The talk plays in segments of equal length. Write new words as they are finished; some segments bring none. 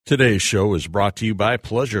Today's show is brought to you by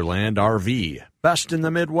Pleasureland RV, best in the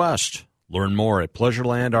Midwest. Learn more at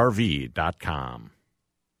pleasurelandrv.com.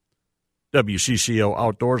 WCCO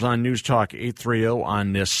Outdoors on News Talk 830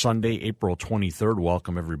 on this Sunday, April 23rd.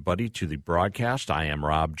 Welcome, everybody, to the broadcast. I am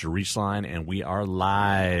Rob Drieslein, and we are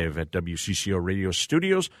live at WCCO Radio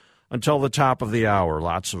Studios until the top of the hour.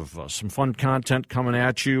 Lots of some fun content coming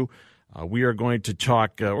at you. We are going to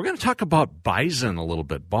talk. We're going to talk about bison a little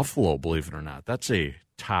bit, buffalo, believe it or not. That's a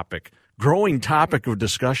growing topic of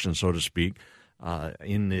discussion, so to speak,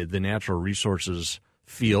 in the natural resources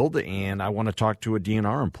field. And I want to talk to a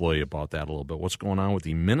DNR employee about that a little bit. What's going on with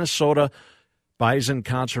the Minnesota Bison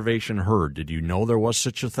Conservation Herd? Did you know there was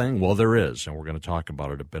such a thing? Well, there is, and we're going to talk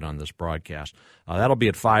about it a bit on this broadcast. That'll be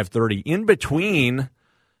at 5:30. In between,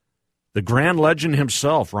 the grand legend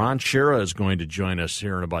himself, Ron Schara, is going to join us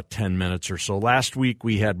here in about 10 minutes or so. Last week,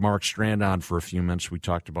 we had Mark Strand on for a few minutes. We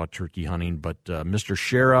talked about turkey hunting, but Mr.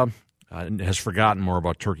 Schara has forgotten more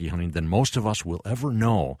about turkey hunting than most of us will ever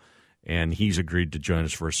know, and he's agreed to join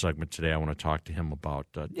us for a segment today. I want to talk to him about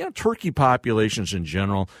turkey populations in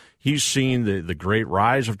general. He's seen the great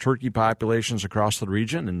rise of turkey populations across the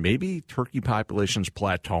region, and maybe turkey populations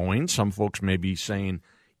plateauing. Some folks may be saying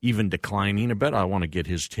even declining a bit. I want to get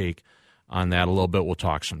his take on that a little bit. We'll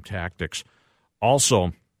talk some tactics.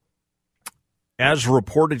 Also, as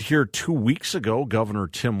reported here 2 weeks ago, Governor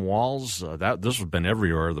Tim Walz, this has been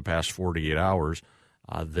everywhere the past 48 hours,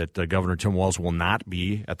 that Governor Tim Walz will not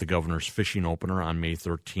be at the governor's fishing opener on May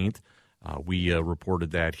 13th. We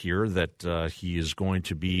reported that here, that he is going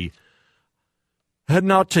to be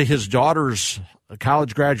heading out to his daughter's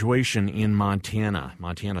college graduation in Montana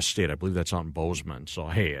State. I believe that's out in Bozeman. So,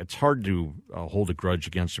 hey, it's hard to hold a grudge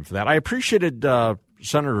against him for that. I appreciated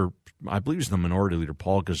Senator, I believe he's the Minority Leader,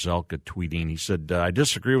 Paul Gazelka, tweeting. He said, I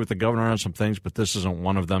disagree with the governor on some things, but this isn't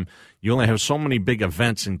one of them. You only have so many big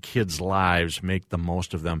events in kids' lives. Make the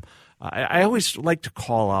most of them. I always like to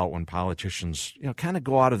call out when politicians kind of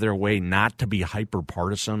go out of their way not to be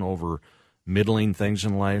hyper-partisan over middling things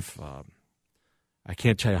in life. I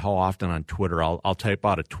can't tell you how often on Twitter I'll type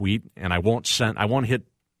out a tweet and I won't hit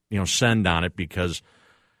send on it, because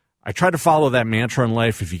I try to follow that mantra in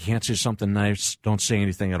life. If you can't say something nice, don't say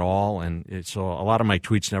anything at all. And so a lot of my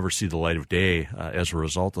tweets never see the light of day as a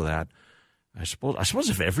result of that. I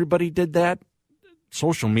suppose if everybody did that,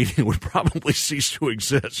 social media would probably cease to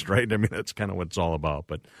exist, right? I mean, that's kind of what it's all about.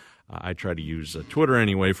 But I try to use Twitter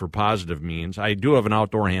anyway for positive means. I do have an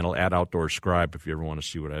outdoor handle, @OutdoorScribe, if you ever want to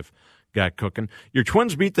see what I've got cooking. Your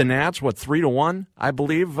Twins beat the Nats, 3-1, I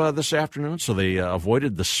believe, this afternoon, so they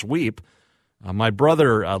avoided the sweep. My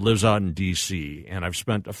brother lives out in D.C., and I've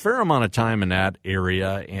spent a fair amount of time in that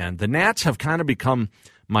area, and the Nats have kind of become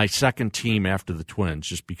my second team after the Twins,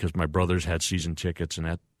 just because my brother's had season tickets,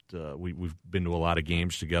 and we've been to a lot of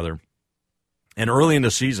games together. And early in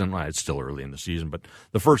the season, well, it's still early in the season, but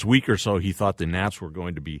the first week or so, he thought the Nats were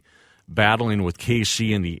going to be battling with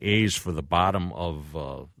KC and the A's for the bottom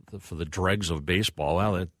of for the dregs of baseball.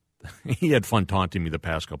 Well, he had fun taunting me the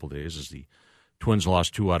past couple of days as the Twins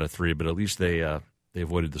lost 2 out of 3, but at least they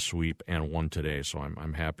avoided the sweep and won today, so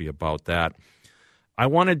I'm happy about that. I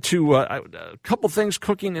wanted to a couple things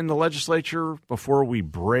cooking in the legislature before we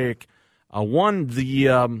break. One,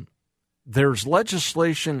 there's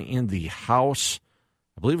legislation in the House,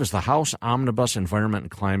 I believe it's the House Omnibus Environment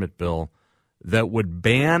and Climate Bill, that would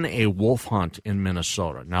ban a wolf hunt in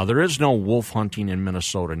Minnesota. Now, there is no wolf hunting in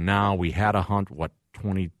Minnesota now. We had a hunt,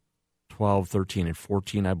 2012, 13, and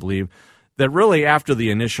 14, I believe, that really after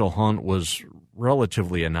the initial hunt was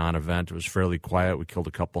relatively a non-event. It was fairly quiet. We killed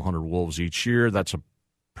a couple hundred wolves each year. That's a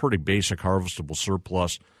pretty basic harvestable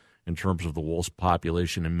surplus in terms of the wolf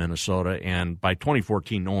population in Minnesota. And by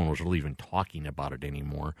 2014, no one was really even talking about it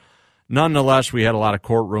anymore. Nonetheless, we had a lot of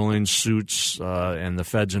court rulings, suits, and the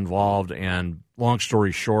feds involved. And long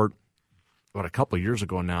story short, about a couple of years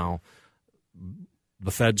ago now,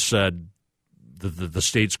 the feds said the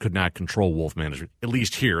states could not control wolf management, at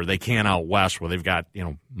least here. They can out west, where they've got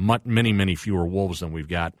many, many fewer wolves than we've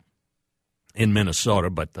got in Minnesota.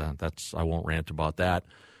 But I won't rant about that.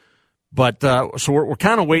 But so we're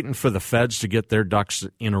kind of waiting for the feds to get their ducks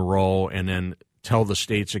in a row, and then tell the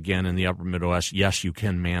states again in the upper Midwest, yes, you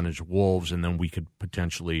can manage wolves, and then we could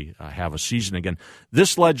potentially have a season again.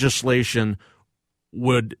 This legislation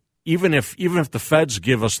would, even if the feds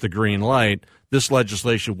give us the green light, this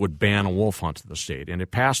legislation would ban a wolf hunt in the state. And it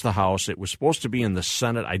passed the House. It was supposed to be in the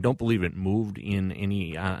Senate. I don't believe it moved in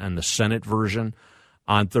the Senate version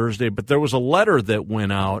on Thursday, but there was a letter that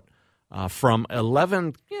went out from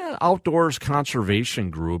 11 outdoors conservation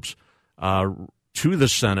groups to the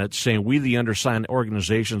Senate saying, "We, the undersigned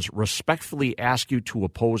organizations, respectfully ask you to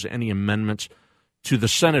oppose any amendments to the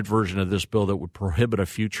Senate version of this bill that would prohibit a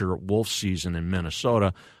future wolf season in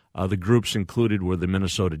Minnesota." The groups included were the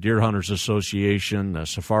Minnesota Deer Hunters Association, the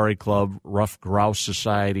Safari Club, Rough Grouse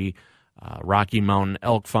Society, Rocky Mountain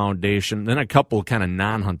Elk Foundation, then a couple kind of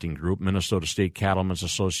non-hunting group, Minnesota State Cattlemen's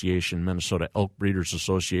Association, Minnesota Elk Breeders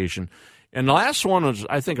Association. And the last one was,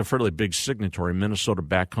 I think, a fairly big signatory, Minnesota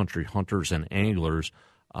Backcountry Hunters and Anglers,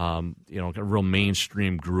 a real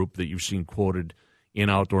mainstream group that you've seen quoted in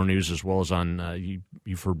outdoor news as well as on,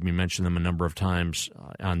 you've heard me mention them a number of times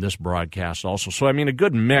on this broadcast also. So, I mean, a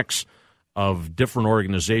good mix of different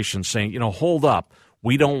organizations saying, hold up,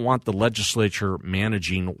 we don't want the legislature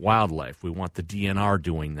managing wildlife. We want the DNR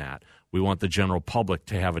doing that. We want the general public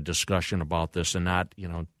to have a discussion about this and not,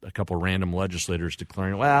 a couple of random legislators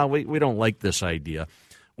declaring, well, we don't like this idea,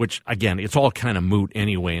 which, again, it's all kind of moot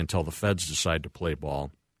anyway until the feds decide to play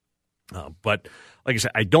ball. But like I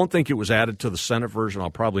said, I don't think it was added to the Senate version. I'll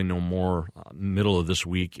probably know more middle of this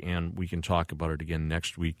week, and we can talk about it again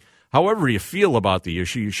next week. However you feel about the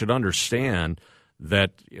issue, you should understand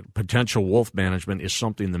that potential wolf management is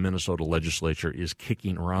something the Minnesota legislature is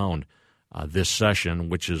kicking around this session,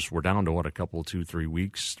 which is, we're down to, a couple, 2-3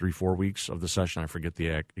 weeks, 3-4 weeks of the session. I forget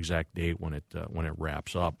the exact date when it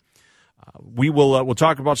wraps up. We'll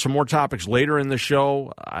talk about some more topics later in the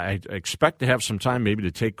show. I expect to have some time maybe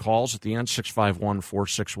to take calls at the end,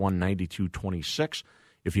 651-461-9226,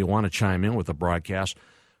 if you want to chime in with the broadcast.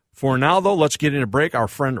 For now, though, let's get in a break. Our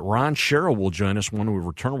friend Ron Schara will join us when we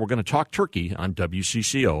return. We're going to talk turkey on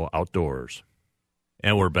WCCO Outdoors.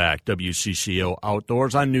 And we're back, WCCO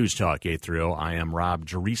Outdoors on News Talk 830. I am Rob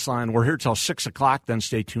Drieslein. We're here till 6 o'clock, then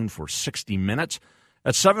stay tuned for 60 minutes.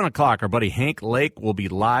 At 7 o'clock, our buddy Hank Lake will be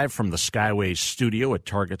live from the Skyways studio at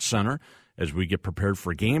Target Center as we get prepared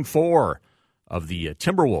for Game 4 of the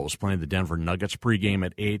Timberwolves playing the Denver Nuggets. Pregame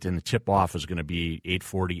at 8, and the tip-off is going to be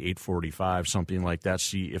 8:40, 8:45, something like that.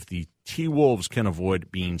 See if the T-Wolves can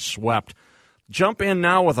avoid being swept. Jump in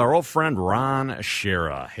now with our old friend Ron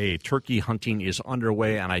Schara. Hey, turkey hunting is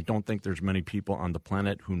underway, and I don't think there's many people on the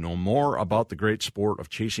planet who know more about the great sport of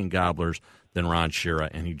chasing gobblers than Ron Schara,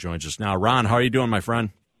 and he joins us now. Ron, how are you doing, my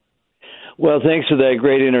friend? Well, thanks for that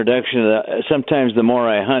great introduction. Sometimes the more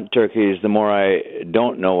I hunt turkeys, the more I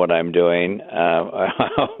don't know what I'm doing. I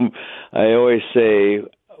always say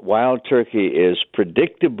wild turkey is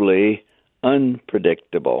predictably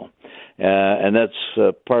unpredictable. And that's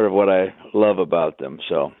part of what I love about them.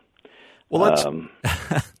 So, well,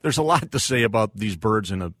 there's a lot to say about these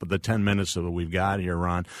birds in the 10 minutes that we've got here,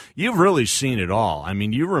 Ron. You've really seen it all. I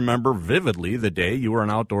mean, you remember vividly the day you were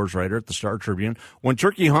an outdoors writer at the Star Tribune when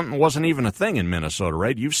turkey hunting wasn't even a thing in Minnesota,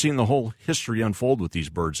 right? You've seen the whole history unfold with these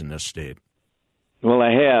birds in this state. Well,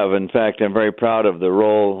 I have. In fact, I'm very proud of the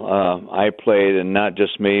role I played, and not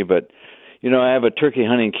just me, but I have a turkey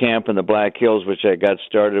hunting camp in the Black Hills, which I got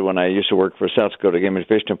started when I used to work for South Dakota Game and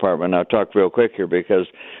Fish Department. I'll talk real quick here because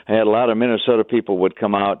I had a lot of Minnesota people would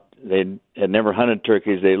come out. They had never hunted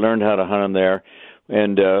turkeys. They learned how to hunt them there.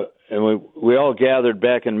 And we all gathered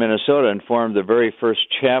back in Minnesota and formed the very first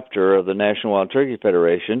chapter of the National Wild Turkey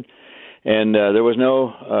Federation. And there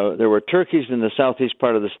were turkeys in the southeast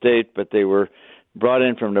part of the state, but they were brought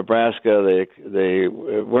in from Nebraska. They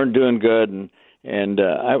weren't doing good, and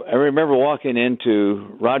I remember walking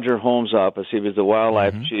into Roger Holmes' office. He was the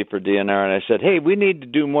wildlife chief for DNR, and I said, "Hey, we need to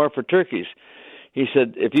do more for turkeys." He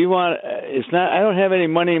said, "If you want, I don't have any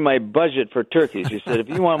money in my budget for turkeys." He said, "If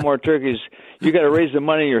you want more turkeys, you got to raise the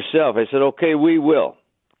money yourself." I said, "Okay, we will."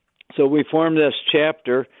 So we formed this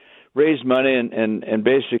chapter, raised money, and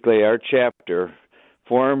basically our chapter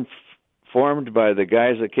formed by the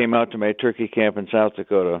guys that came out to my turkey camp in South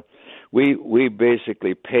Dakota. We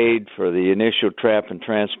basically paid for the initial trap and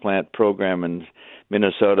transplant program in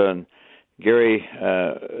Minnesota, and Gary,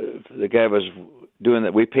 the guy was doing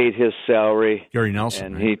that. We paid his salary. Gary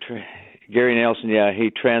Nelson, and Gary Nelson, yeah, he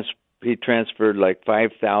transferred like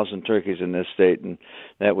 5,000 turkeys in this state, and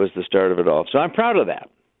that was the start of it all. So I'm proud of that.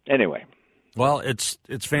 Anyway. Well, it's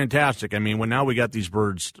fantastic. I mean, now we got these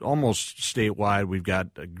birds almost statewide. We've got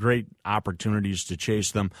great opportunities to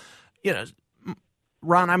chase them.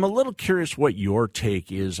 Ron, I'm a little curious what your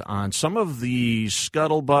take is on some of the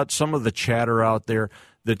scuttlebutt, some of the chatter out there.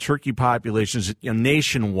 The turkey populations,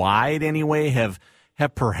 nationwide anyway, have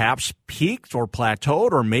perhaps peaked or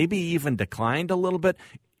plateaued or maybe even declined a little bit.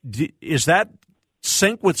 Is that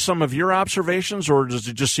sync with some of your observations, or does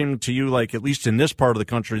it just seem to you like, at least in this part of the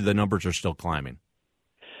country, the numbers are still climbing?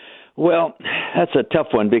 Well, that's a tough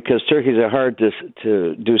one because turkeys are hard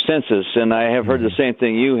to do census, and I have heard the same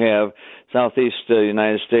thing you have. Southeast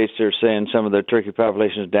United States, they're saying some of the turkey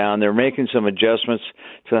population is down. They're making some adjustments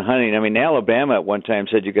to the hunting. I mean, Alabama at one time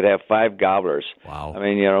said you could have 5 gobblers. Wow. I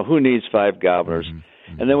mean, who needs 5 gobblers?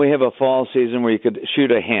 And then we have a fall season where you could shoot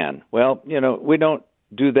a hen. Well, we don't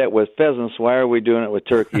do that with pheasants. Why are we doing it with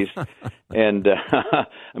turkeys? And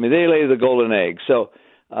I mean, they lay the golden egg. So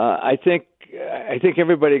I think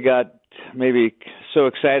everybody got maybe so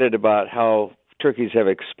excited about how turkeys have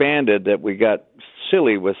expanded that we got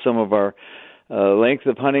silly with some of our length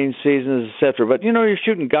of hunting seasons, etc. But you're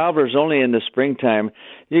shooting gobblers only in the springtime.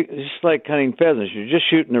 Just like hunting pheasants, you're just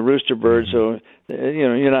shooting a rooster bird, so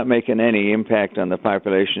you're not making any impact on the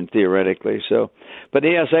population theoretically. So, but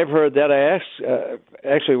yes, I've heard that. I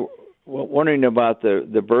actually wondering about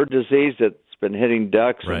the bird disease that's been hitting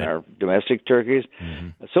ducks and our domestic turkeys.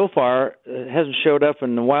 So far, it hasn't showed up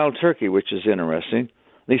in the wild turkey, which is interesting.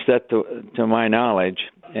 At least that to my knowledge.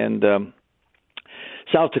 And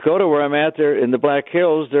South Dakota, where I'm at, there in the Black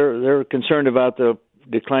Hills, they're concerned about the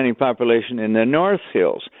declining population in the North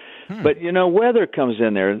Hills. But weather comes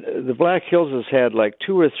in there. The Black Hills has had like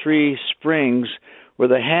 2 or 3 springs where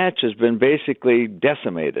the hatch has been basically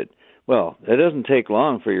decimated. Well, it doesn't take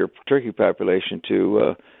long for your turkey population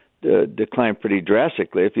to decline pretty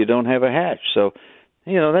drastically if you don't have a hatch. So,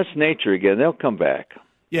 that's nature again. They'll come back.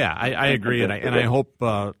 Yeah, I agree, and I hope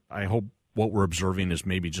what we're observing is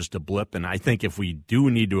maybe just a blip. And I think if we do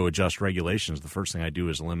need to adjust regulations, the first thing I do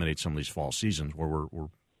is eliminate some of these fall seasons where we're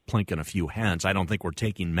plinking a few hens. I don't think we're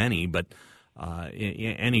taking many, but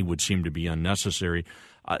any would seem to be unnecessary.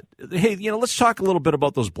 Hey, let's talk a little bit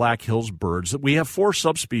about those Black Hills birds. We have 4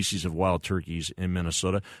 subspecies of wild turkeys in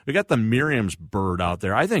Minnesota. We got the Merriam's bird out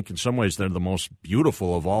there. I think in some ways they're the most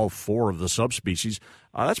beautiful of all 4 of the subspecies.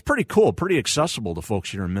 That's pretty cool, pretty accessible to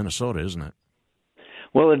folks here in Minnesota, isn't it?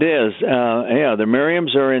 Well, it is. The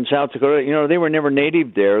Merriams are in South Dakota. They were never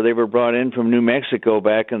native there. They were brought in from New Mexico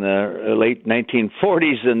back in the late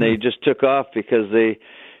 1940s, and they just took off because they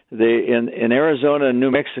in Arizona and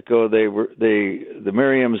New Mexico the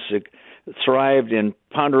Merriams thrived in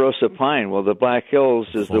ponderosa pine. Well, the Black Hills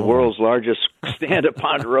is the world's largest stand of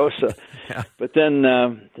ponderosa. But then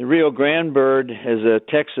the Rio Grande bird is a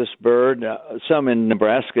Texas bird, some in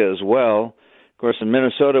Nebraska as well. Of course, in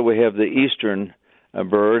Minnesota we have the eastern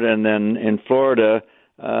bird, and then in Florida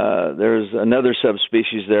there's another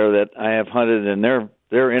subspecies there that I have hunted, and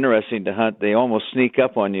they're interesting to hunt. They almost sneak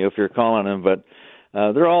up on you if you're calling them, but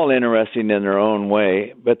they're all interesting in their own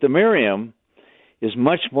way. But the Merriam is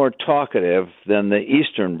much more talkative than the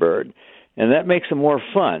eastern bird, and that makes them more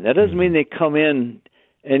fun. That doesn't mean they come in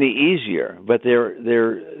any easier, but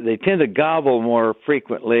they tend to gobble more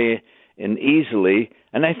frequently and easily,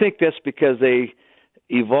 and I think that's because they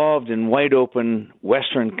evolved in wide open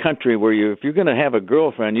Western country where if you're going to have a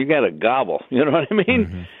girlfriend, you got to gobble. You know what I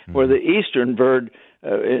mean? Where the eastern bird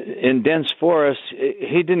in dense forests,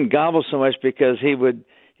 he didn't gobble so much because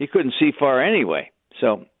he couldn't see far anyway.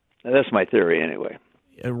 So that's my theory anyway.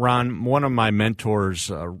 Ron, one of my mentors,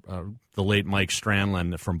 the late Mike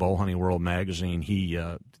Tranel from Bow Hunting World magazine, he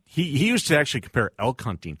used to actually compare elk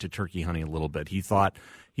hunting to turkey hunting a little bit. He thought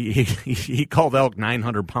he called elk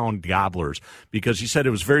 900-pound gobblers because he said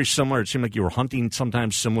it was very similar. It seemed like you were hunting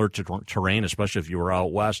sometimes similar to terrain, especially if you were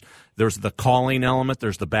out west. There's the calling element.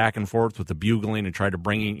 There's the back and forth with the bugling and try to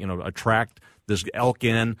bring attract this elk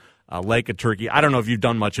in, like a turkey. I don't know if you've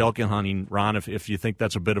done much elk hunting, Ron, if you think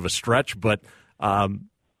that's a bit of a stretch, but I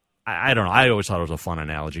don't know. I always thought it was a fun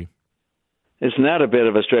analogy. It's not a bit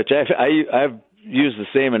of a stretch. I've used the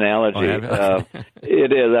same analogy.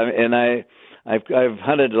 It is, I've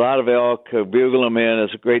hunted a lot of elk, bugle them in.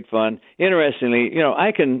 It's great fun. Interestingly,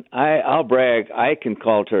 I'll brag. I can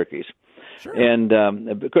call turkeys, sure. And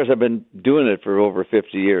of course I've been doing it for over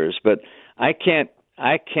 50 years. But I can't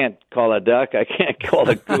call a duck. I can't call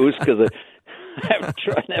a goose because I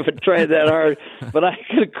never tried that hard. But I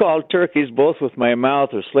can call turkeys both with my mouth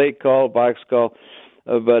or slate call, box call.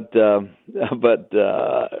 But I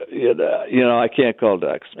can't call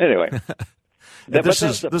ducks anyway. This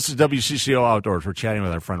is WCCO Outdoors. We're chatting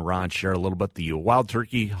with our friend Ron Schara a little bit. The wild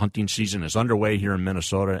turkey hunting season is underway here in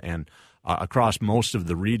Minnesota and across most of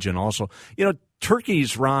the region also.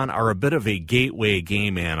 Turkeys, Ron, are a bit of a gateway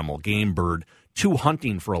game animal, game bird, to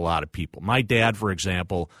hunting for a lot of people. My dad, for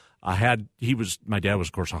example, my dad was,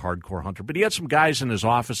 of course, a hardcore hunter, but he had some guys in his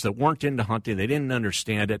office that weren't into hunting. They didn't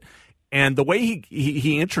understand it. And the way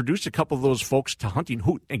he introduced a couple of those folks to hunting,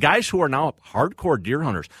 guys who are now hardcore deer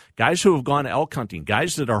hunters, guys who have gone elk hunting,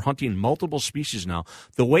 guys that are hunting multiple species now,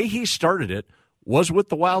 the way he started it was with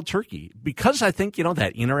the wild turkey, because I think,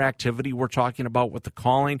 that interactivity we're talking about with the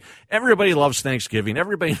calling. Everybody loves Thanksgiving.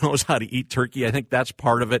 Everybody knows how to eat turkey. I think that's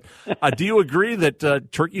part of it. Do you agree that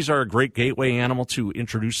turkeys are a great gateway animal to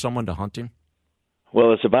introduce someone to hunting?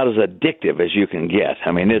 Well, it's about as addictive as you can get.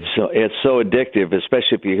 I mean, it's so addictive,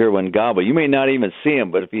 especially if you hear one gobble. You may not even see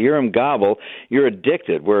them, but if you hear them gobble, you're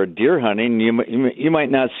addicted. Where deer hunting, you might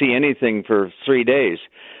not see anything for 3 days,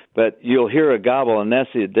 but you'll hear a gobble, and that's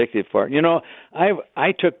the addictive part.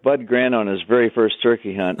 I took Bud Grant on his very first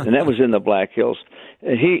turkey hunt, and that was in the Black Hills.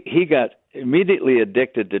 He got immediately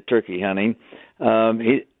addicted to turkey hunting. Because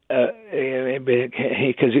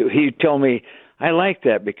he told me, I like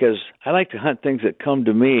that because I like to hunt things that come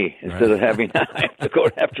to me instead of having I have to go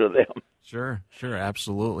after them. Sure,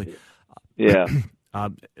 absolutely. Yeah.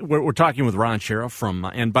 We're talking with Ron Schara from,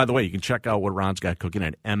 and by the way, you can check out what Ron's got cooking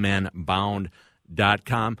at mnbound.com.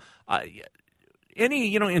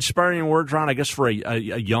 Any, inspiring words, Ron, I guess, for a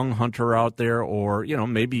young hunter out there, or,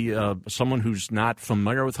 maybe someone who's not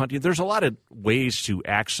familiar with hunting? There's a lot of ways to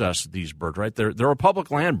access these birds, right? They're a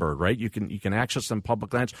public land bird, right? You can access them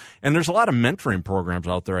public lands. And there's a lot of mentoring programs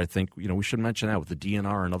out there, I think. We should mention that with the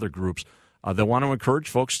DNR and other groups that want to encourage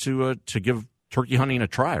folks to give turkey hunting a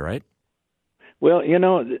try, right? Well,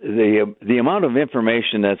 the amount of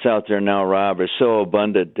information that's out there now, Rob, is so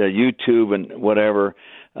abundant, YouTube and whatever.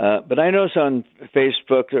 But I notice on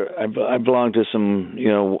Facebook, I belong to some,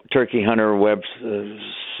 turkey hunter web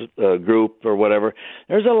group or whatever.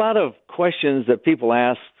 There's a lot of questions that people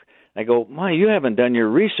ask. I go, you haven't done your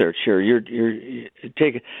research here. You're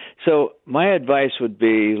taking. So my advice would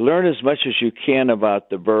be learn as much as you can about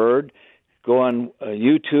the bird. Go on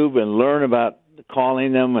YouTube and learn about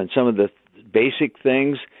calling them and some of the basic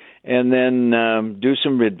things, and then do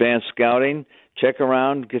some advanced scouting. Check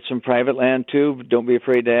around, get some private land too. Don't be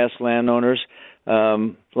afraid to ask landowners. A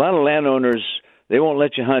lot of landowners, they won't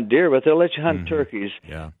let you hunt deer, but they'll let you hunt turkeys.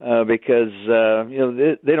 Yeah. Because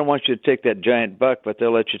they don't want you to take that giant buck, but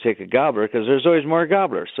they'll let you take a gobbler because there's always more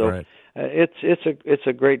gobblers. So right. It's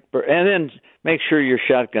a great bird. And then make sure your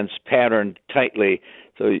shotgun's patterned tightly.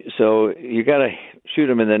 So you got to shoot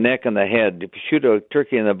him in the neck and the head. If you shoot a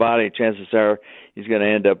turkey in the body, chances are he's going to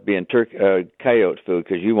end up being coyote food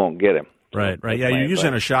because you won't get him. Right. Yeah, you're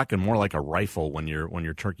using a shotgun more like a rifle when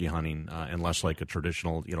you're turkey hunting, and less like a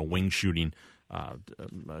traditional, wing shooting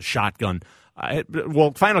shotgun.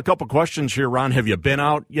 Final couple questions here, Ron. Have you been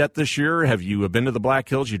out yet this year? Have you been to the Black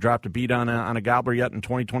Hills? You dropped a beat on a gobbler yet in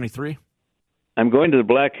 2023? I'm going to the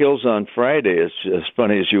Black Hills on Friday, as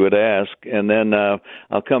funny as you would ask, and then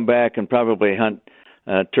I'll come back and probably hunt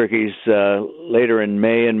turkeys later in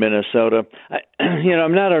May in Minnesota.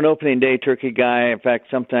 I'm not an opening day turkey guy. In fact,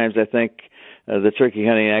 sometimes I think the turkey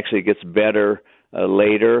hunting actually gets better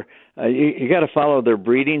later. You got to follow their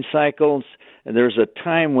breeding cycles. And there's a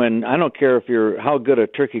time when I don't care how good a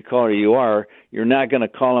turkey caller you are, you're not going to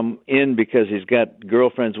call him in because he's got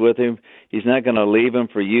girlfriends with him. He's not going to leave him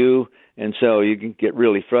for you. And so you can get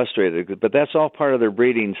really frustrated. But that's all part of their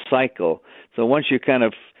breeding cycle. So once you kind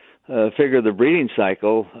of figure the breeding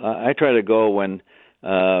cycle, I try to go when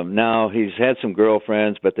now he's had some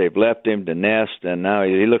girlfriends, but they've left him to nest, and now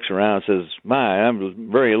he looks around and says,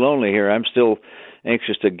 I'm very lonely here. I'm still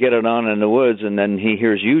anxious to get it on in the woods, and then he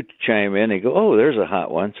hears you chime in, and he go, oh, there's a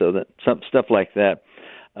hot one. So that some stuff like that.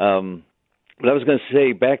 But I was going to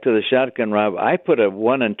say, back to the shotgun, Rob, I put a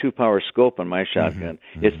 1 and 2 power scope on my shotgun.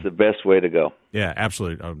 Mm-hmm. It's the best way to go. Yeah,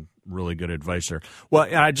 absolutely. Really good advice there. Well,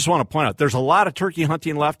 I just want to point out, there's a lot of turkey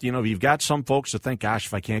hunting left. You've got some folks that think, gosh,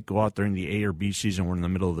 if I can't go out during the A or B season, we're in the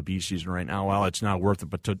middle of the B season right now, well, it's not worth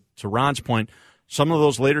it. But to Ron's point, some of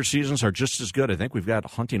those later seasons are just as good. I think we've got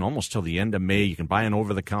hunting almost till the end of May. You can buy an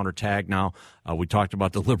over-the-counter tag now. We talked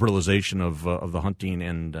about the liberalization of the hunting,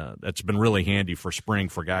 and that's been really handy for spring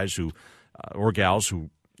for guys who or gals who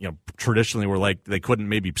traditionally were like they couldn't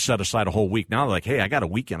maybe set aside a whole week. Now they're like, hey, I got a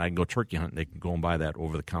weekend. I can go turkey hunting. They can go and buy that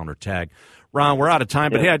over-the-counter tag. Ron, we're out of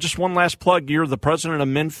time, but hey, just one last plug. You're the president of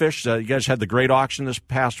Minfish. You guys had the great auction this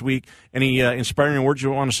past week. Any inspiring words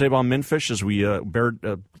you want to say about Minfish as we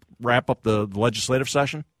wrap up the legislative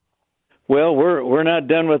session? Well, we're not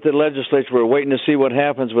done with the legislature. We're waiting to see what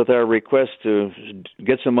happens with our request to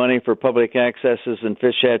get some money for public accesses and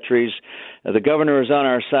fish hatcheries. The governor is on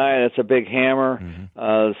our side. That's a big hammer. Mm-hmm.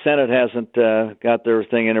 The Senate hasn't got their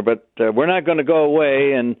thing in there, but we're not going to go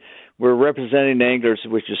away, and we're representing anglers,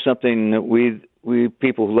 which is something that we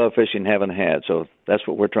people who love fishing haven't had. So that's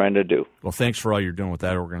what we're trying to do. Well, thanks for all you're doing with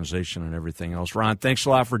that organization and everything else. Ron, thanks a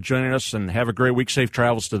lot for joining us, and have a great week. Safe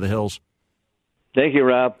travels to the hills. Thank you,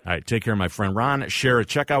 Rob. All right, take care, my friend. Ron Schara,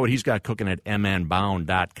 check out what he's got cooking at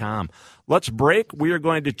mnbound.com. Let's break. We are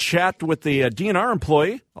going to chat with the DNR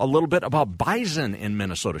employee a little bit about bison in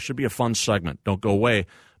Minnesota. Should be a fun segment. Don't go away.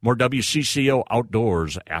 More WCCO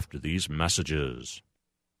Outdoors after these messages.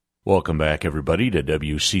 Welcome back, everybody, to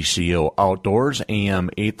WCCO Outdoors, AM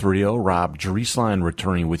 830. Rob Drieslein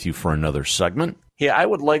returning with you for another segment. Hey, I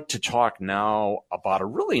would like to talk now about a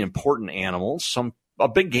really important animal, a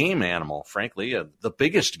big game animal, frankly, the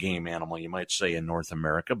biggest game animal, you might say, in North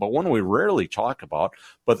America, but one we rarely talk about,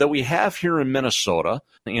 but that we have here in Minnesota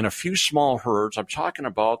in a few small herds. I'm talking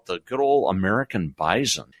about the good old American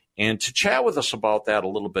bison. And to chat with us about that a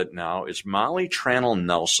little bit now is Molly Tranel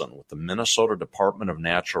Nelson with the Minnesota Department of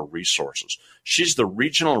Natural Resources. She's the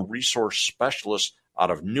Regional Resource Specialist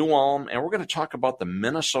out of New Ulm, and we're going to talk about the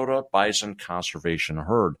Minnesota Bison Conservation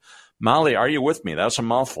Herd. Molly, are you with me? That's a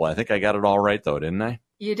mouthful. I think I got it all right, though, didn't I?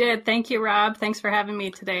 You did. Thank you, Rob. Thanks for having me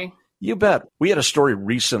today. You bet. We had a story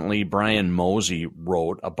recently Brian Mosey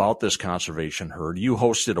wrote about this conservation herd. You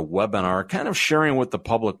hosted a webinar kind of sharing with the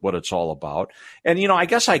public what it's all about. And, I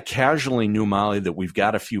guess I casually knew, Molly, that we've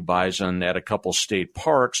got a few bison at a couple state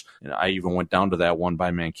parks. And I even went down to that one by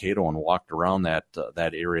Mankato and walked around that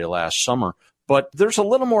area last summer. But there's a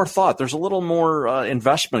little more thought. There's a little more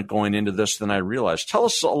investment going into this than I realized. Tell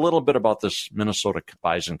us a little bit about this Minnesota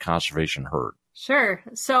Bison Conservation Herd. Sure.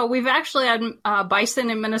 So we've actually had bison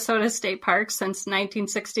in Minnesota state parks since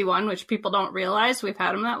 1961, which people don't realize we've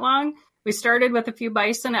had them that long. We started with a few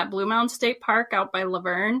bison at Blue Mound State Park out by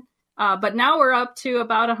Laverne. But now we're up to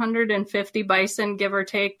about 150 bison, give or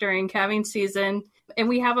take, during calving season. And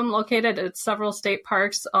we have them located at several state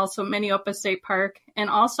parks, also Minneopa State Park, and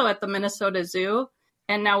also at the Minnesota Zoo.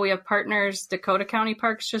 And now we have partners. Dakota County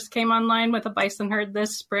Parks just came online with a bison herd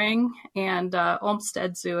this spring, and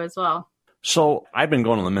Olmsted Zoo as well. So I've been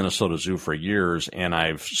going to the Minnesota Zoo for years, and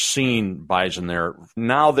I've seen bison there.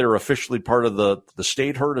 Now they're officially part of the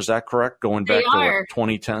state herd. Is that correct? Going back to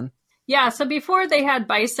 2010? Yeah, so before they had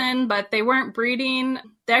bison, but they weren't breeding.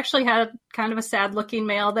 They actually had kind of a sad-looking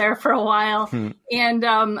male there for a while.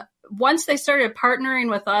 And once they started partnering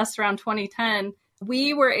with us around 2010,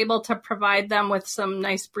 we were able to provide them with some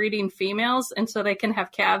nice breeding females, and so they can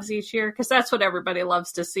have calves each year, because that's what everybody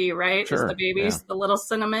loves to see, right? Sure, is the babies, the little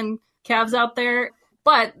cinnamon calves out there.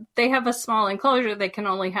 But they have a small enclosure. They can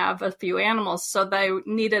only have a few animals. So they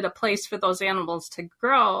needed a place for those animals to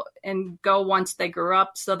grow and go once they grew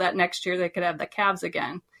up, so that next year they could have the calves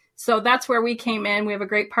again. So that's where we came in. We have a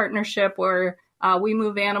great partnership where we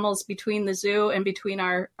move animals between the zoo and between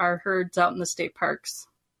our herds out in the state parks.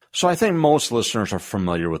 So I think most listeners are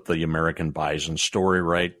familiar with the American bison story,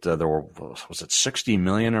 right? There was it 60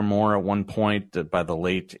 million or more at one point by the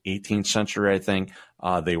late 18th century, I think.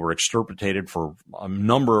 They were extirpated for a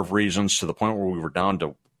number of reasons, to the point where we were down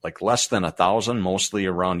to like less than 1,000, mostly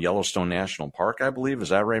around Yellowstone National Park, I believe. Is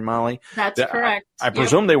that right, Molly? That's correct. I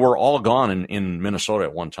presume they were all gone in Minnesota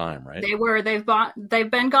at one time, right? They were.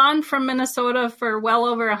 They've been gone from Minnesota for well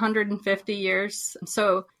over 150 years.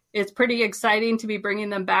 So it's pretty exciting to be bringing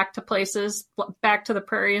them back to places, back to the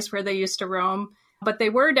prairies where they used to roam. But they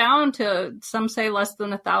were down to, some say, less than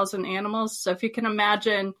 1,000 animals. So if you can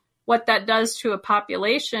imagine what that does to a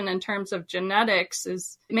population in terms of genetics, it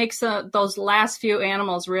makes those last few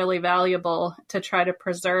animals really valuable to try to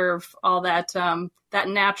preserve all that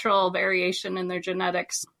natural variation in their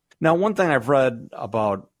genetics. Now, one thing I've read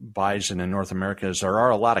about bison in North America is there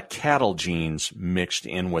are a lot of cattle genes mixed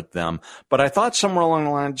in with them. But I thought somewhere along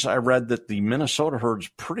the lines I read that the Minnesota herd's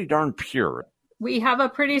pretty darn pure. We have a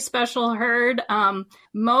pretty special herd.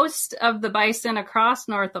 Most of the bison across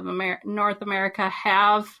North America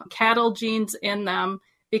have cattle genes in them,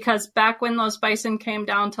 because back when those bison came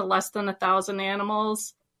down to less than 1,000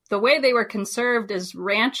 animals, the way they were conserved is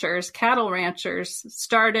cattle ranchers,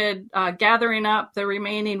 started gathering up the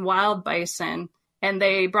remaining wild bison, and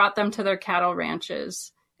they brought them to their cattle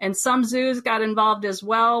ranches. And some zoos got involved as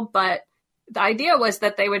well, but the idea was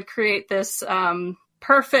that they would create this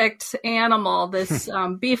perfect animal, this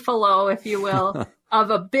beefalo, if you will, of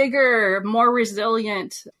a bigger, more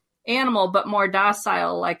resilient animal, but more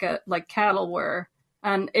docile, like cattle were.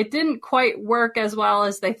 And it didn't quite work as well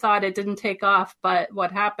as they thought. It didn't take off. But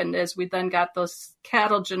what happened is we then got those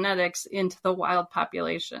cattle genetics into the wild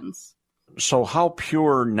populations. So how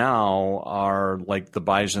pure now are like the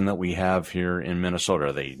bison that we have here in Minnesota?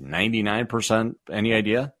 Are they 99%? Any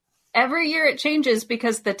idea? Every year it changes,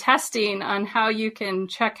 because the testing on how you can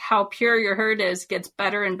check how pure your herd is gets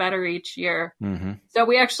better and better each year. Mm-hmm. So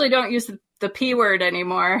we actually don't use the P word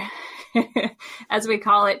anymore, as we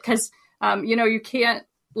call it, because you can't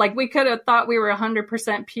Like, we could have thought we were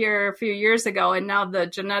 100% pure a few years ago, and now the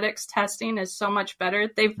genetics testing is so much better.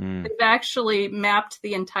 They've actually mapped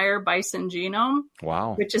the entire bison genome.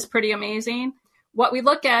 Wow. Which is pretty amazing. What we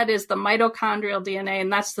look at is the mitochondrial DNA,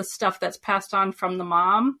 and that's the stuff that's passed on from the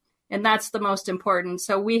mom, and that's the most important.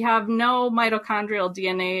 So we have no mitochondrial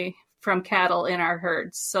DNA from cattle in our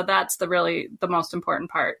herds. So that's the most important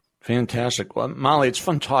part. Fantastic. Well, Molly, it's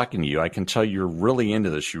fun talking to you. I can tell you're really into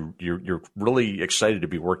this. You're really excited to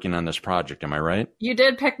be working on this project. Am I right? You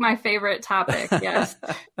did pick my favorite topic. Yes.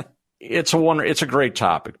 It's a great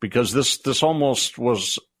topic because this almost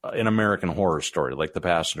was an American Horror Story, like the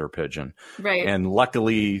passenger pigeon. Right. And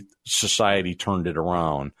luckily, society turned it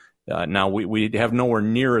around. Now we have nowhere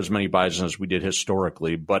near as many bison as we did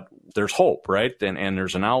historically, but there's hope, right? And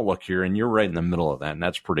there's an outlook here, and you're right in the middle of that, and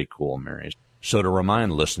that's pretty cool, Mary. So to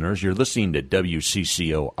remind listeners, you're listening to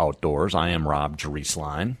WCCO Outdoors. I am Rob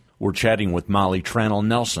Drieslein. We're chatting with Molly Tranel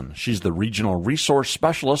Nelson. She's the Regional Resource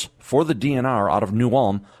Specialist for the DNR out of New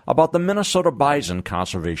Ulm about the Minnesota Bison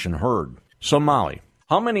Conservation Herd. So Molly,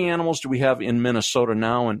 how many animals do we have in Minnesota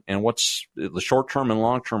now, and what's the short-term and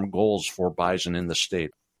long-term goals for bison in the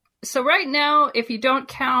state? So right now, if you don't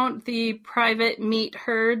count the private meat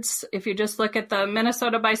herds, if you just look at the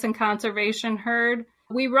Minnesota Bison Conservation Herd,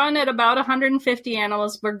 we run at about 150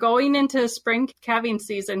 animals. We're going into spring calving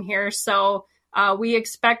season here, so we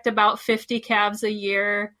expect about 50 calves a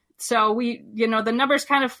year. So the numbers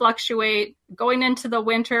kind of fluctuate. Going into the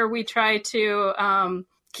winter, we try to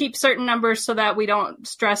keep certain numbers so that we don't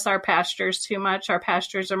stress our pastures too much. Our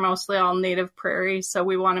pastures are mostly all native prairie, so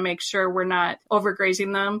we want to make sure we're not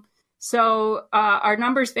overgrazing them. So our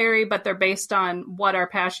numbers vary, but they're based on what our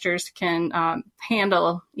pastures can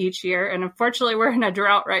handle each year. And unfortunately, we're in a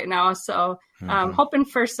drought right now, so hoping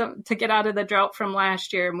to get out of the drought from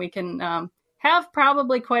last year, and we can have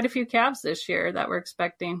probably quite a few calves this year that we're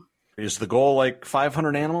expecting. Is the goal like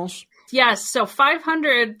 500 animals? Yes, so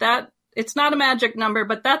 500, it's not a magic number,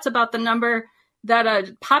 but that's about the number that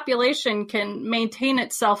a population can maintain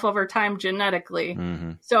itself over time genetically.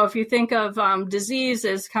 Mm-hmm. So if you think of disease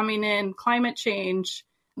as coming in, climate change,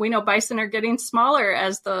 we know bison are getting smaller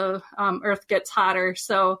as the earth gets hotter.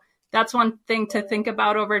 So that's one thing to think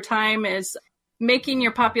about over time is making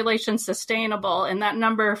your population sustainable. And that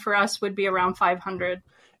number for us would be around 500.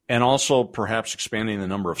 And also perhaps expanding the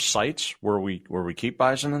number of sites where we keep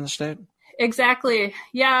bison in the state? Exactly.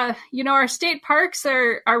 Yeah. Our state parks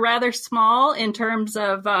are rather small in terms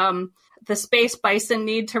of the space bison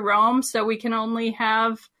need to roam. So we can only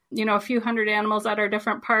have, a few hundred animals at our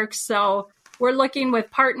different parks. So we're looking with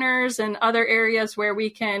partners and other areas where we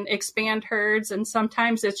can expand herds. And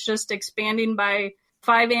sometimes it's just expanding by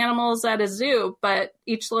 5 animals at a zoo, but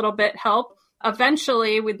each little bit help.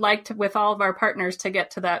 Eventually, we'd like to, with all of our partners, to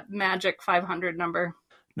get to that magic 500 number.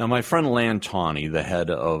 Now, my friend Lan Tawney, the head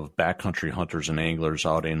of Backcountry Hunters and Anglers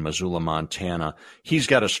out in Missoula, Montana, he's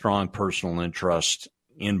got a strong personal interest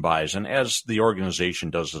in bison, as the organization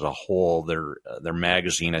does as a whole. Their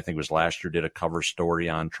magazine, I think it was last year, did a cover story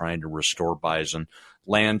on trying to restore bison.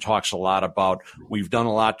 Lan talks a lot about, we've done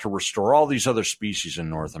a lot to restore all these other species in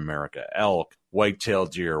North America, elk,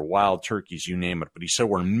 white-tailed deer, wild turkeys, you name it. But he said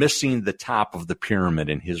we're missing the top of the pyramid,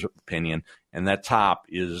 in his opinion, and that top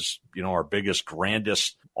is, our biggest,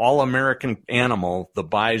 grandest, all-American animal, the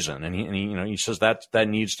bison. And he says that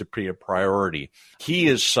needs to be a priority. He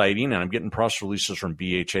is citing, and I'm getting press releases from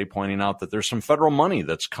BHA pointing out that there's some federal money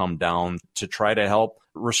that's come down to try to help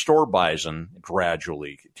restore bison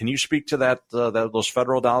gradually. Can you speak to that, those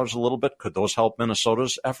federal dollars a little bit? Could those help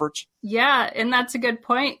Minnesota's efforts? Yeah, and that's a good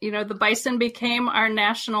point. The bison became our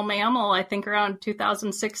national mammal, I think, around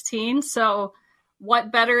 2016. So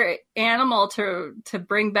what better animal to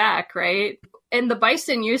bring back, right? And the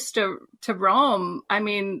bison used to roam,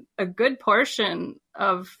 a good portion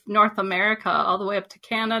of North America, all the way up to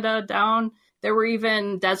Canada, down. There were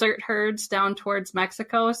even desert herds down towards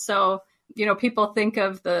Mexico. So, people think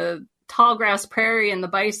of the tall grass prairie and the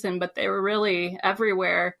bison, but they were really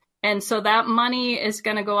everywhere. And so that money is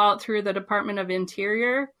going to go out through the Department of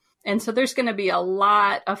Interior. And so there's going to be a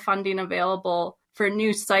lot of funding available for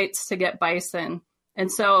new sites to get bison. And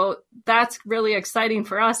so that's really exciting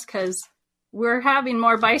for us because we're having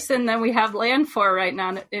more bison than we have land for right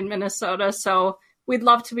now in Minnesota. So we'd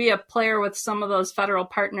love to be a player with some of those federal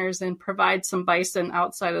partners and provide some bison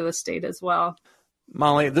outside of the state as well.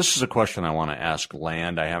 Molly, this is a question I want to ask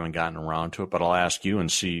Land. I haven't gotten around to it, but I'll ask you and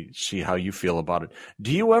see how you feel about it.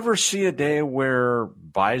 Do you ever see a day where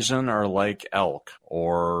bison are like elk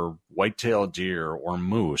or white-tailed deer or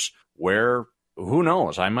moose, where who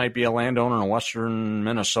knows? I might be a landowner in western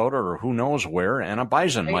Minnesota or who knows where, and a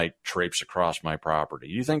bison might traipse across my property.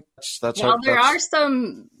 You think that's well, there are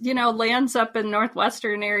some, lands up in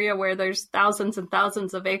northwestern area where there's thousands and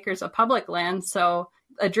thousands of acres of public land. So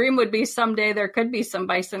a dream would be someday there could be some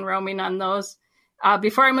bison roaming on those.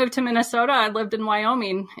 Before I moved to Minnesota, I lived in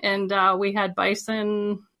Wyoming, and we had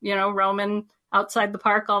bison, roaming outside the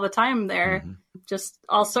park all the time there. Mm-hmm. Just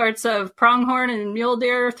all sorts of pronghorn and mule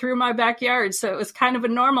deer through my backyard. So it was kind of a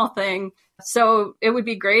normal thing. So it would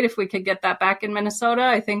be great if we could get that back in Minnesota.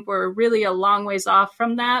 I think we're really a long ways off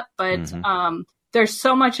from that. But there's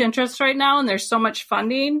so much interest right now, and there's so much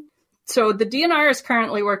funding. So the DNR is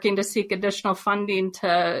currently working to seek additional funding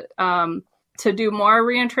to do more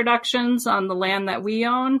reintroductions on the land that we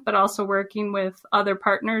own, but also working with other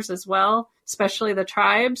partners as well, especially the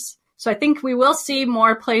tribes. So I think we will see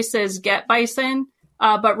more places get bison,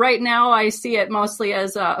 but right now I see it mostly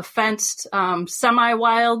as a fenced,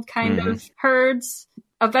 semi-wild kind of herds.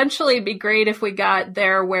 Eventually it'd be great if we got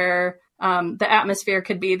there where the atmosphere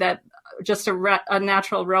could be that just a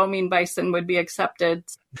natural roaming bison would be accepted.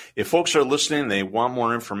 If folks are listening, they want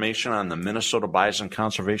more information on the Minnesota Bison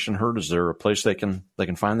Conservation Herd, is there a place they can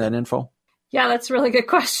find that info? Yeah, that's a really good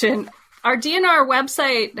question. Our DNR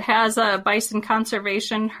website has a Bison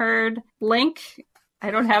Conservation Herd link.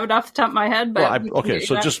 I don't have it off the top of my head, but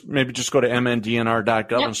so just go to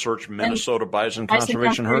mndnr.gov and search Minnesota Bison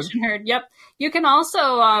Conservation Herd. Yep. You can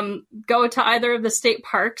also go to either of the state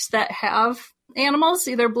parks that have animals,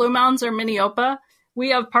 either Blue Mounds or Minneopa.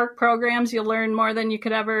 We have park programs. You'll learn more than you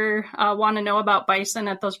could ever want to know about bison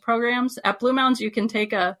at those programs. At Blue Mounds, you can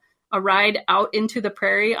take a ride out into the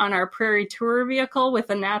prairie on our prairie tour vehicle with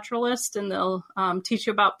a naturalist, and they'll teach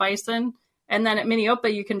you about bison. And then at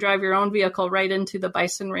Minneopa, you can drive your own vehicle right into the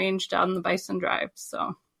bison range down the Bison Drive.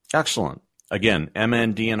 So excellent. Again,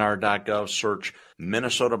 mndnr.gov, search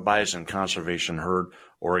Minnesota Bison Conservation Herd,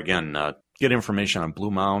 or again, get information on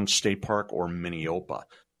Blue Mound State Park or Minneopa.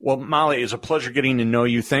 Well, Molly, it's a pleasure getting to know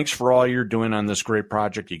you. Thanks for all you're doing on this great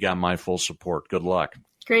project. You got my full support. Good luck.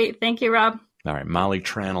 Great. Thank you, Rob. All right, Molly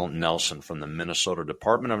Tranel Nelson from the Minnesota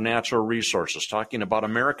Department of Natural Resources talking about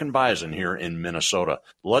American bison here in Minnesota.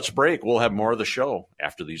 Let's break. We'll have more of the show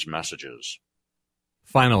after these messages.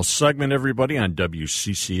 Final segment, everybody, on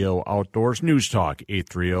WCCO Outdoors News Talk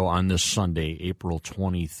 830 on this Sunday, April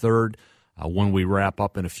 23rd. When we wrap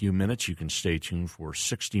up in a few minutes, you can stay tuned for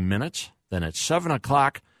 60 Minutes. Then at 7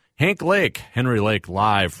 o'clock, Henry Lake,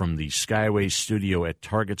 live from the Skyway studio at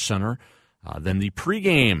Target Center. Then the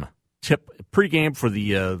pregame for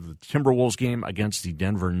the Timberwolves game against the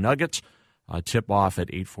Denver Nuggets. Tip-off at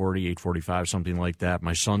 8:40, 8:45, something like that.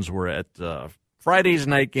 My sons were at Friday's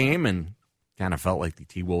night game and kind of felt like the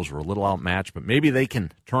T-Wolves were a little outmatched, but maybe they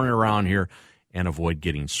can turn it around here and avoid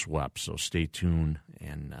getting swept. So stay tuned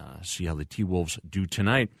and see how the T-Wolves do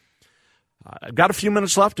tonight. I've got a few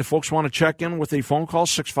minutes left. If folks want to check in with a phone call,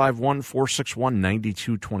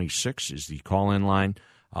 651-461-9226 is the call-in line.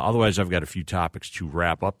 Otherwise, I've got a few topics to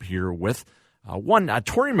wrap up here with. One,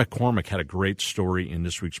 Tori McCormick had a great story in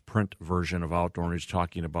this week's print version of Outdoor News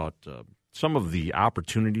talking about some of the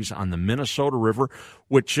opportunities on the Minnesota River,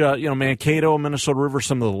 which, Mankato, Minnesota River,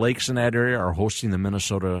 some of the lakes in that area are hosting the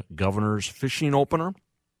Minnesota Governor's Fishing Opener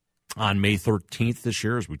on May 13th this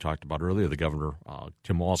year. As we talked about earlier, the governor,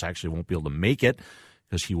 Tim Walz, actually won't be able to make it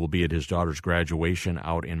because he will be at his daughter's graduation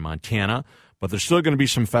out in Montana. But there's still going to be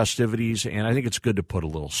some festivities, and I think it's good to put a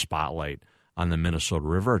little spotlight on the Minnesota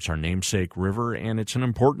River. It's our namesake river, and it's an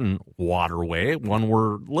important waterway, one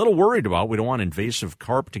we're a little worried about. We don't want invasive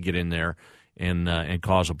carp to get in there and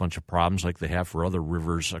cause a bunch of problems like they have for other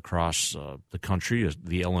rivers across the country.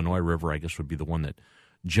 The Illinois River, I guess, would be the one that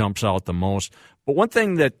jumps out the most. But one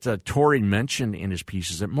thing that Tori mentioned in his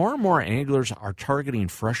piece is that more and more anglers are targeting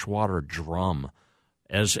freshwater drum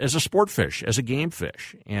as a sport fish, as a game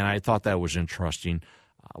fish. And I thought that was interesting.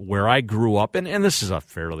 Where I grew up, and this is a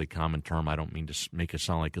fairly common term, I don't mean to make it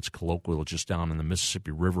sound like it's colloquial, just down in the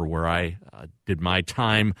Mississippi River where I did my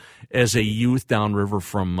time as a youth downriver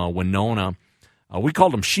from Winona. We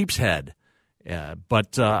called them sheep's head,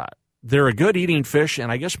 but they're a good eating fish,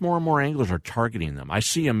 and I guess more and more anglers are targeting them. I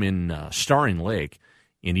see them in Starring Lake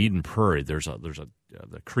in Eden Prairie. There's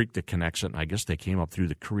the creek that connects it, and I guess they came up through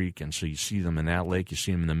the creek, and so you see them in that lake. You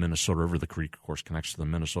see them in the Minnesota River. The creek, of course, connects to the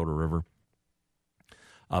Minnesota River.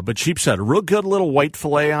 But sheep's head, a real good little white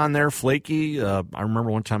fillet on there, flaky. I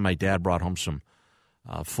remember one time my dad brought home some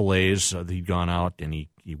fillets that he'd gone out, and he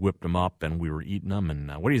whipped them up, and we were eating them. And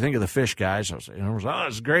what do you think of the fish, guys? I was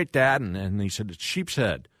it's great, Dad. And he said, it's sheep's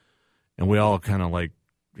head. And we all kind of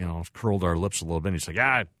curled our lips a little bit. And he's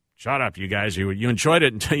like, shut up, you guys. You enjoyed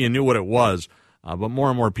it until you knew what it was. But more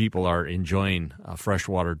and more people are enjoying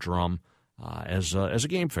freshwater drum as a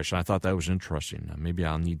game fish. And I thought that was interesting. Maybe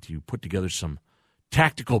I'll need to put together some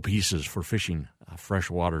tactical pieces for fishing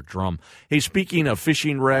freshwater drum. Hey, speaking of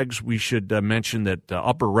fishing regs, we should mention that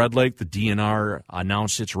Upper Red Lake, the DNR,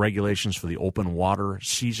 announced its regulations for the open water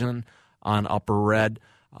season on Upper Red.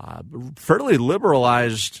 Fairly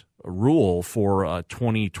liberalized rule for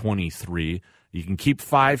 2023. You can keep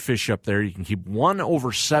 5 fish up there. You can keep 1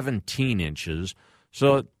 over 17 inches.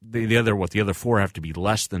 So the other 4 have to be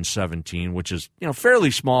less than 17, which is,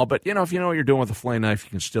 fairly small. But, if you know what you're doing with a fillet knife, you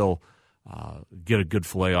can still get a good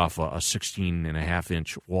fillet off a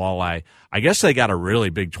 16.5-inch walleye. I guess they got a really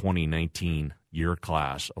big 2019 year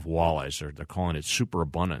class of walleyes. They're calling it super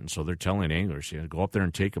abundant. So they're telling anglers, go up there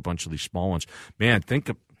and take a bunch of these small ones. Man, think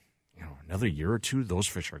of, another year or two, those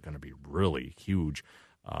fish are going to be really huge.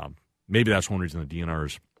 Maybe that's one reason the DNR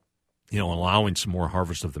is, allowing some more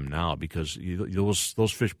harvest of them now, because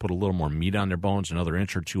those fish put a little more meat on their bones, another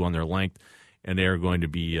inch or two on their length, and they're going to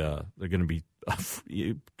be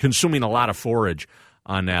consuming a lot of forage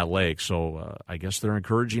on that lake. So I guess they're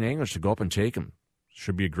encouraging anglers to go up and take them.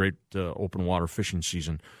 Should be a great open water fishing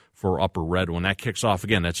season for Upper Red. When that kicks off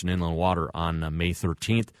again, that's in inland water on May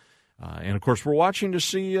 13th. And, of course, we're watching to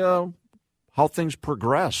see how things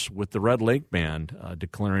progress with the Red Lake Band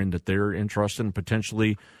declaring that they're interested in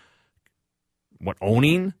potentially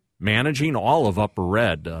managing all of Upper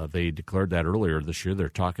Red. They declared that earlier this year. They're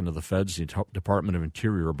talking to the feds, the Department of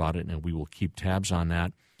Interior, about it, and we will keep tabs on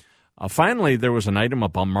that. Finally, there was an item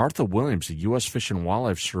about Martha Williams, the U.S. Fish and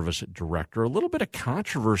Wildlife Service director. A little bit of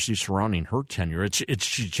controversy surrounding her tenure.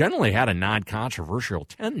 She generally had a non-controversial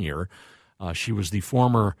tenure. She was the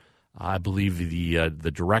former, I believe,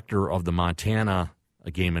 the director of the Montana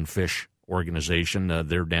Game and Fish organization,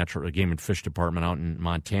 their natural game and fish department out in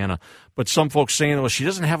Montana. But some folks saying, well, she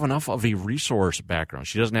doesn't have enough of a resource background.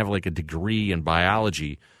 She doesn't have like a degree in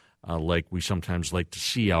biology like we sometimes like to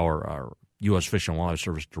see our U.S. Fish and Wildlife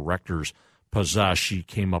Service directors possess. She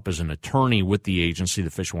came up as an attorney with the agency, the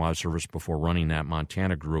Fish and Wildlife Service, before running that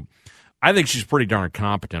Montana group. I think she's pretty darn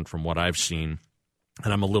competent from what I've seen,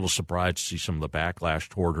 and I'm a little surprised to see some of the backlash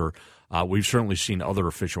toward her. We've certainly seen other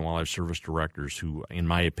Fish and Wildlife Service directors who, in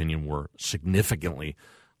my opinion, were significantly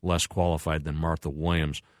less qualified than Martha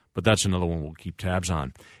Williams. But that's another one we'll keep tabs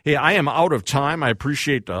on. Hey, I am out of time. I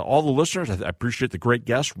appreciate all the listeners. I appreciate the great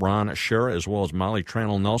guests, Ron Schara, as well as Molly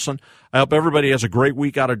Tranel Nelson. I hope everybody has a great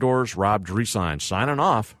week out of doors. Rob Drieslein signing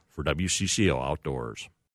off for WCCO Outdoors.